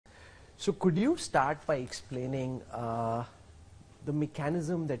So could you start by explaining the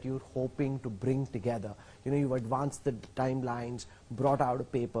mechanism that you're hoping to bring together? You know, you've advanced the timelines, brought out a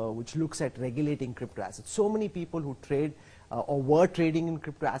paper which looks at regulating crypto assets. So many people who trade or were trading in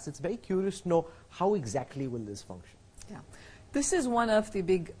crypto assets, very curious to know how exactly will this function? Yeah, this is one of the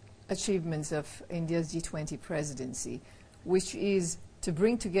big achievements of India's G20 presidency, which is to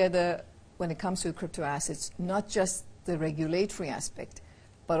bring together, when it comes to crypto assets, not just the regulatory aspect,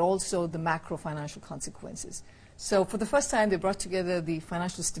 but also the macro financial consequences. So for the first time, they brought together the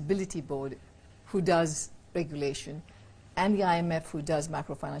Financial Stability Board, who does regulation, and the IMF, who does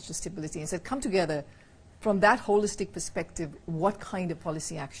macro financial stability, and said, come together from that holistic perspective, what kind of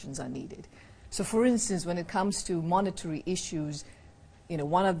policy actions are needed. So for instance, when it comes to monetary issues, you know,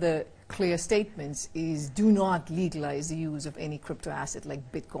 one of the clear statements is do not legalize the use of any crypto asset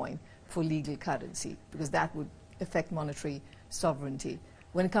like Bitcoin for legal currency, because that would affect monetary sovereignty.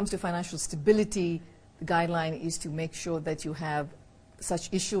 When it comes to financial stability, the guideline is to make sure that you have such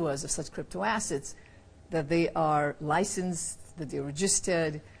issuers of such crypto assets, that they are licensed, that they're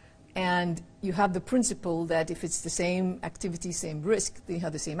registered, and you have the principle that if it's the same activity, same risk, then you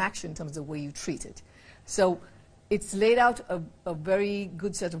have the same action in terms of the way you treat it. So it's laid out a very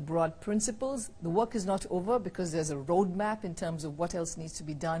good set of broad principles. The work is not over because there's a roadmap in terms of what else needs to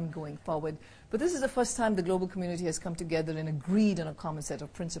be done going forward. But this is the first time the global community has come together and agreed on a common set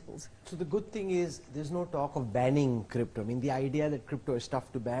of principles. So the good thing is there's no talk of banning crypto. I mean, the idea that crypto is tough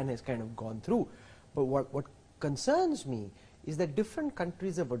to ban has kind of gone through. But what concerns me is that different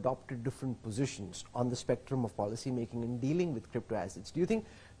countries have adopted different positions on the spectrum of policy making and dealing with crypto assets. Do you think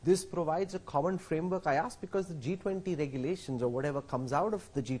this provides a common framework? I ask because the G20 regulations or whatever comes out of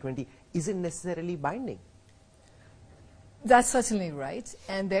the G20 isn't necessarily binding. That's certainly right,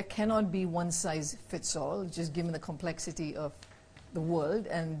 and there cannot be one size fits all, just given the complexity of the world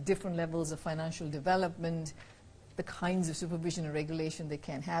and different levels of financial development, the kinds of supervision and regulation they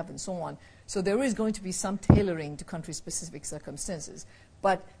can have, and so on. So there is going to be some tailoring to country-specific circumstances.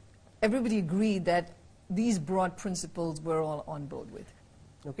 But everybody agreed that these broad principles we're all on board with.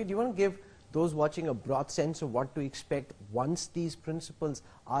 Okay, do you want to give those watching a broad sense of what to expect once these principles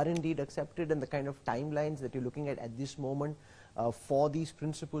are indeed accepted, and the kind of timelines that you're looking at this moment for these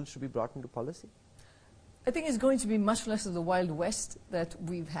principles to be brought into policy? I think it's going to be much less of the Wild West that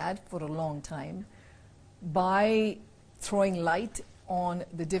we've had for a long time. By throwing light on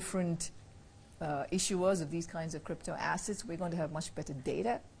the different issuers of these kinds of crypto assets, we're going to have much better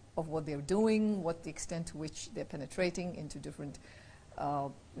data of what they're doing, what the extent to which they're penetrating into different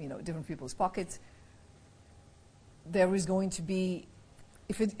different people's pockets. There is going to be,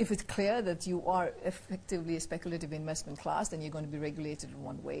 if it's clear that you are effectively a speculative investment class, then you're going to be regulated in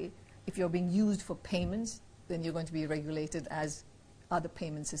one way. If you're being used for payments, then you're going to be regulated as other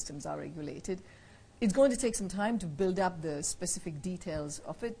payment systems are regulated. It's going to take some time to build up the specific details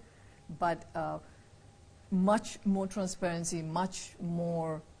of it, but much more transparency, much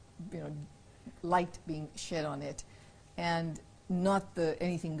more light being shed on it, and not the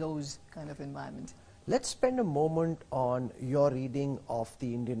anything goes kind of environment. Let's spend a moment on your reading of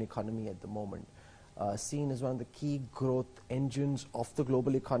the Indian economy at the moment. Seen as one of the key growth engines of the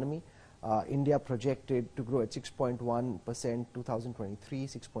global economy. India projected to grow at 6.1% 2023,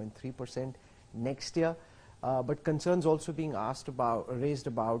 6.3% next year. But concerns also being raised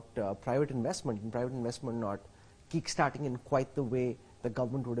about private investment, and private investment not kickstarting in quite the way the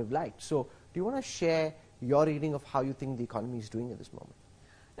government would have liked. So do you want to share your reading of how you think the economy is doing at this moment?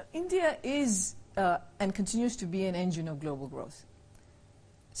 Now, India is and continues to be an engine of global growth.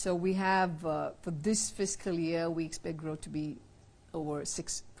 So we have, for this fiscal year, we expect growth to be over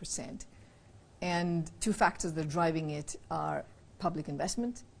 6%. And two factors that are driving it are public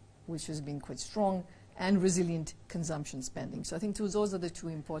investment, which has been quite strong, and resilient consumption spending. So I think those are the two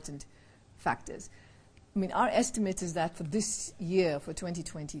important factors. I mean, our estimate is that for this year, for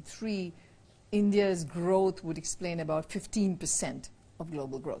 2023, India's growth would explain about 15% of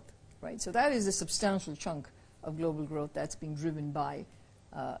global growth, right? So that is a substantial chunk of global growth that's being driven by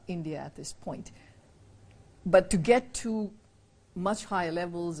India at this point. But to get to much higher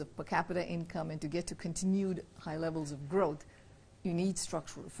levels of per capita income and to get to continued high levels of growth, you need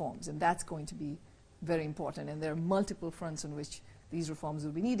structural reforms, and that's going to be very important. And there are multiple fronts on which these reforms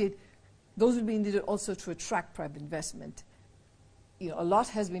will be needed. Those will be needed also to attract private investment. A lot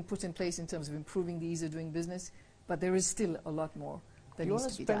has been put in place in terms of improving the ease of doing business, but there is still a lot more that needs to be done. You want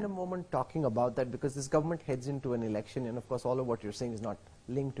to spend a moment talking about that, because this government heads into an election, and of course all of what you're saying is not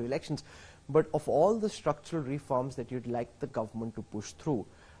linked to elections. But of all the structural reforms that you'd like the government to push through,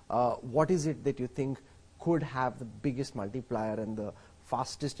 what is it that you think could have the biggest multiplier and the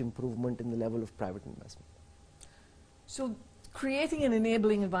fastest improvement in the level of private investment? So creating an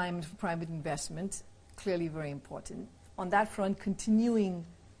enabling environment for private investment, clearly very important. On that front, continuing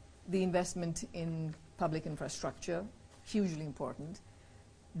the investment in public infrastructure, hugely important.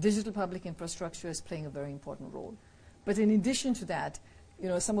 Digital public infrastructure is playing a very important role. But in addition to that,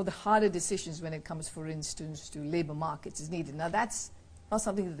 some of the harder decisions when it comes, for instance, to labor markets is needed. Now, that's not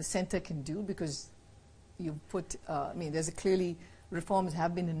something that the center can do because you put, there's clearly reforms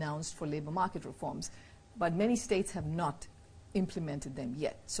have been announced for labor market reforms, but many states have not implemented them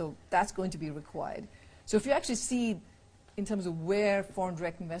yet. So that's going to be required. So if you actually see in terms of where foreign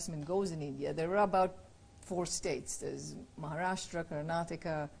direct investment goes in India, there are about 4 states. There's Maharashtra,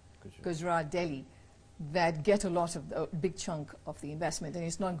 Karnataka, Gujarat, Delhi, that get a lot of a big chunk of the investment, and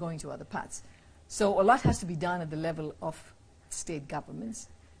it's not going to other parts. So a lot has to be done at the level of state governments.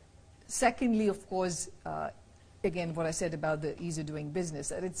 Secondly, of course, again, what I said about the ease of doing business,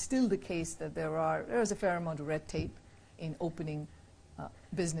 that it's still the case that there is a fair amount of red tape in opening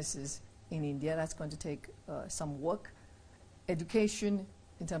businesses in India. That's going to take some work. Education,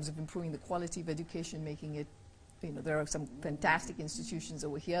 in terms of improving the quality of education, making it, there are some fantastic institutions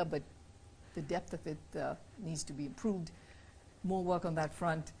over here, but the depth of it needs to be improved. More work on that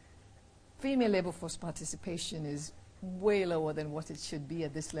front. Female labor force participation is way lower than what it should be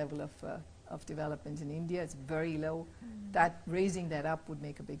at this level of development in India. It's very low. Raising that up would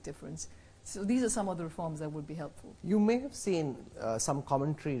make a big difference. So these are some of the reforms that would be helpful. You may have seen some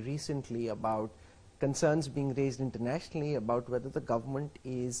commentary recently about concerns being raised internationally about whether the government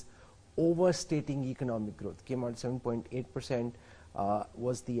is overstating economic growth. Came out 7.8%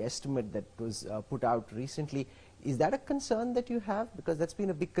 was the estimate that was put out recently. Is that a concern that you have? Because that's been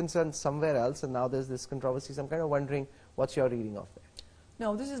a big concern somewhere else, and now there's this controversy. So I'm kind of wondering what's your reading of that?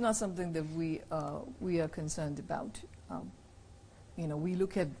 No, this is not something that we are concerned about. We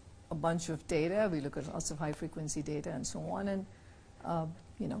look at a bunch of data. We look at lots of high-frequency data and so on, and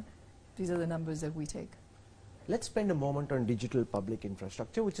these are the numbers that we take. Let's spend a moment on digital public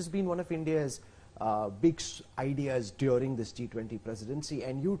infrastructure, which has been one of India's big ideas during this G20 presidency.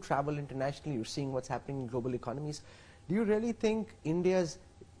 And you travel internationally, you're seeing what's happening in global economies. Do you really think India's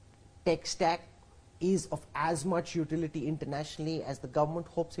tech stack is of as much utility internationally as the government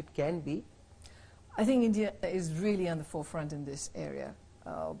hopes it can be? I think India is really on the forefront in this area.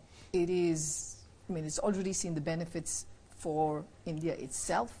 It's already seen the benefits for India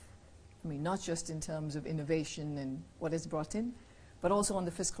itself. Not just in terms of innovation and what is brought in, but also on the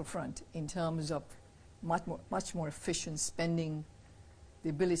fiscal front in terms of much more efficient spending,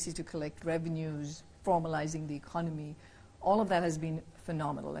 the ability to collect revenues, formalizing the economy. All of that has been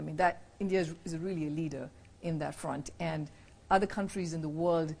phenomenal. India is really a leader in that front, and other countries in the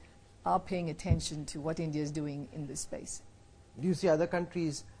world are paying attention to what India is doing in this space. Do you see other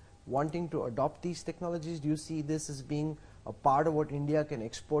countries wanting to adopt these technologies? Do you see this as being a part of what India can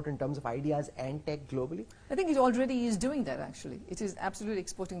export in terms of ideas and tech globally? I think it already is doing that, actually. It is absolutely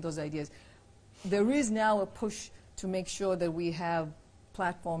exporting those ideas. There is now a push to make sure that we have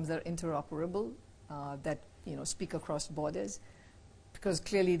platforms that are interoperable, that speak across borders, because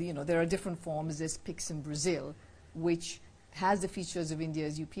clearly there are different forms. There's PIX in Brazil, which has the features of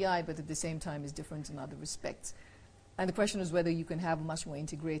India's UPI, but at the same time is different in other respects. And the question is whether you can have a much more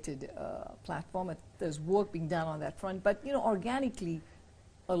integrated platform. There's work being done on that front. But, organically,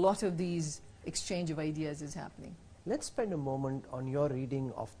 a lot of these exchange of ideas is happening. Let's spend a moment on your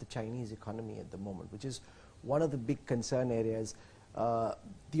reading of the Chinese economy at the moment, which is one of the big concern areas.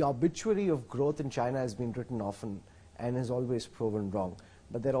 The obituary of growth in China has been written often and has always proven wrong.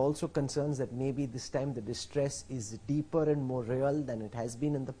 But there are also concerns that maybe this time the distress is deeper and more real than it has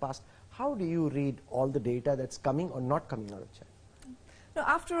been in the past. How do you read all the data that's coming or not coming out of China? Now,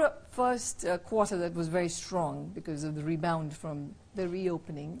 after a first quarter that was very strong because of the rebound from the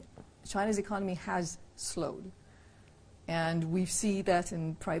reopening, China's economy has slowed. And we see that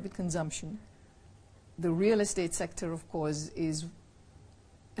in private consumption. The real estate sector, of course,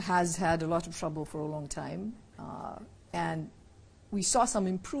 has had a lot of trouble for a long time. And we saw some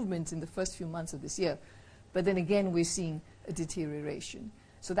improvement in the first few months of this year. But then again, we're seeing a deterioration.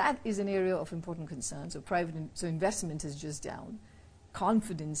 So that is an area of important concern. So investment is just down.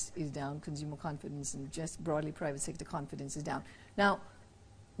 Confidence is down, consumer confidence, and just broadly private sector confidence is down. Now,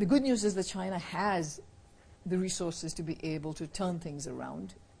 the good news is that China has the resources to be able to turn things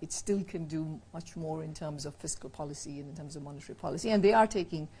around. It still can do much more in terms of fiscal policy and in terms of monetary policy, and they are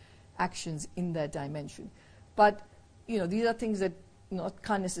taking actions in that dimension. But these are things that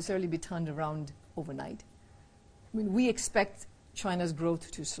can't necessarily be turned around overnight. We expect China's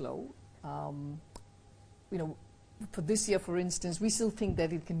growth to slow. for this year, for instance, we still think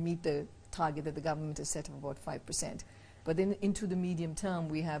that it can meet the target that the government has set of about 5%. But then into the medium term,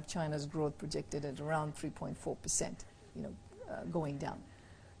 we have China's growth projected at around 3.4%, going down.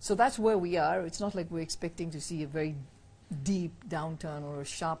 So that's where we are. It's not like we're expecting to see a very deep downturn or a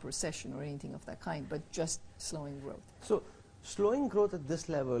sharp recession or anything of that kind, but just slowing growth. So slowing growth at this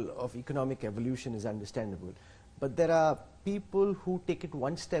level of economic evolution is understandable. But there are people who take it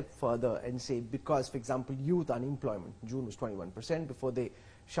one step further and say, because, for example, youth unemployment, June was 21%, before they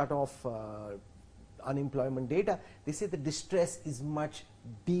shut off unemployment data, they say the distress is much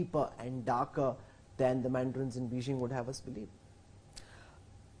deeper and darker than the mandarins in Beijing would have us believe.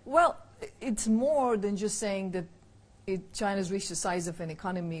 Well, it's more than just saying that China's reached the size of an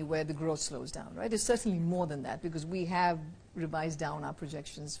economy where the growth slows down, right? It's certainly more than that, because we have revised down our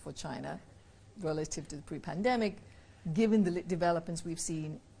projections for China relative to the pre-pandemic, given the developments we've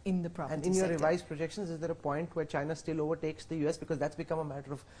seen in the property sector. And in your revised projections, is there a point where China still overtakes the US? Because that's become a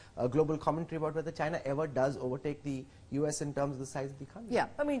matter of global commentary about whether China ever does overtake the US in terms of the size of the economy. Yeah,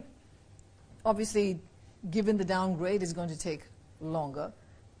 I mean, obviously, given the downgrade, it's going to take longer.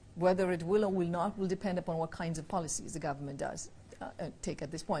 Whether it will or will not will depend upon what kinds of policies the government does take at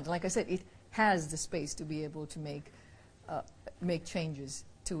this point. Like I said, it has the space to be able to make changes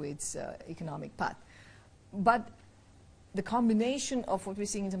to its economic path. But the combination of what we're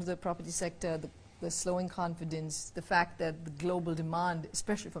seeing in terms of the property sector, the slowing confidence, the fact that the global demand,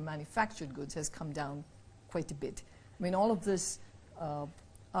 especially for manufactured goods, has come down quite a bit. I mean, all of this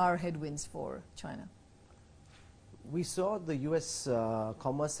are headwinds for China. We saw the US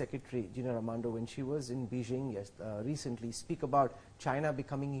Commerce Secretary, Gina Raimondo, when she was in Beijing recently, speak about China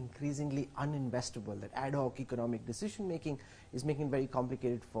becoming increasingly uninvestable, that ad hoc economic decision-making is making it very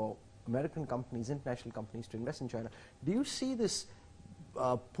complicated for American companies, international companies to invest in China. Do you see this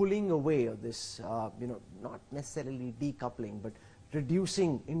pulling away, or this, not necessarily decoupling, but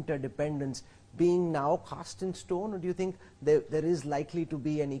reducing interdependence being now cast in stone, or do you think there is likely to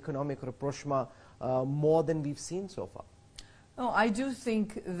be an economic rapprochement more than we've seen so far? No, I do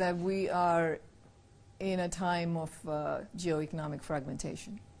think that we are in a time of geoeconomic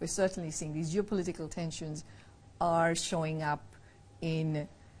fragmentation. We're certainly seeing these geopolitical tensions are showing up in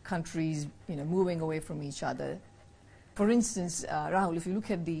countries, moving away from each other. For instance, Rahul, if you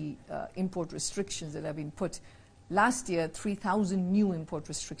look at the import restrictions that have been put, last year 3,000 new import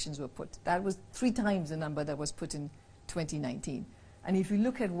restrictions were put. That was 3 times the number that was put in 2019. And if you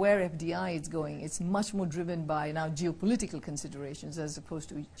look at where FDI is going, it's much more driven by now geopolitical considerations as opposed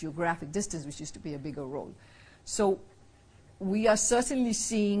to geographic distance, which used to play a bigger role. So we are certainly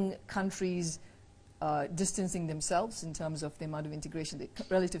seeing countries distancing themselves in terms of the amount of integration,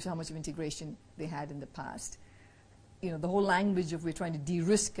 relative to how much of integration they had in the past. The whole language of we're trying to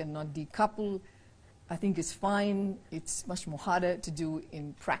de-risk and not decouple, I think is fine. It's much more harder to do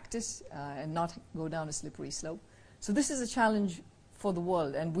in practice and not go down a slippery slope. So this is a challenge for the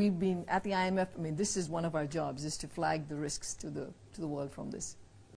world, and we've been at the IMF. I mean, this is one of our jobs, is to flag the risks to the world from this.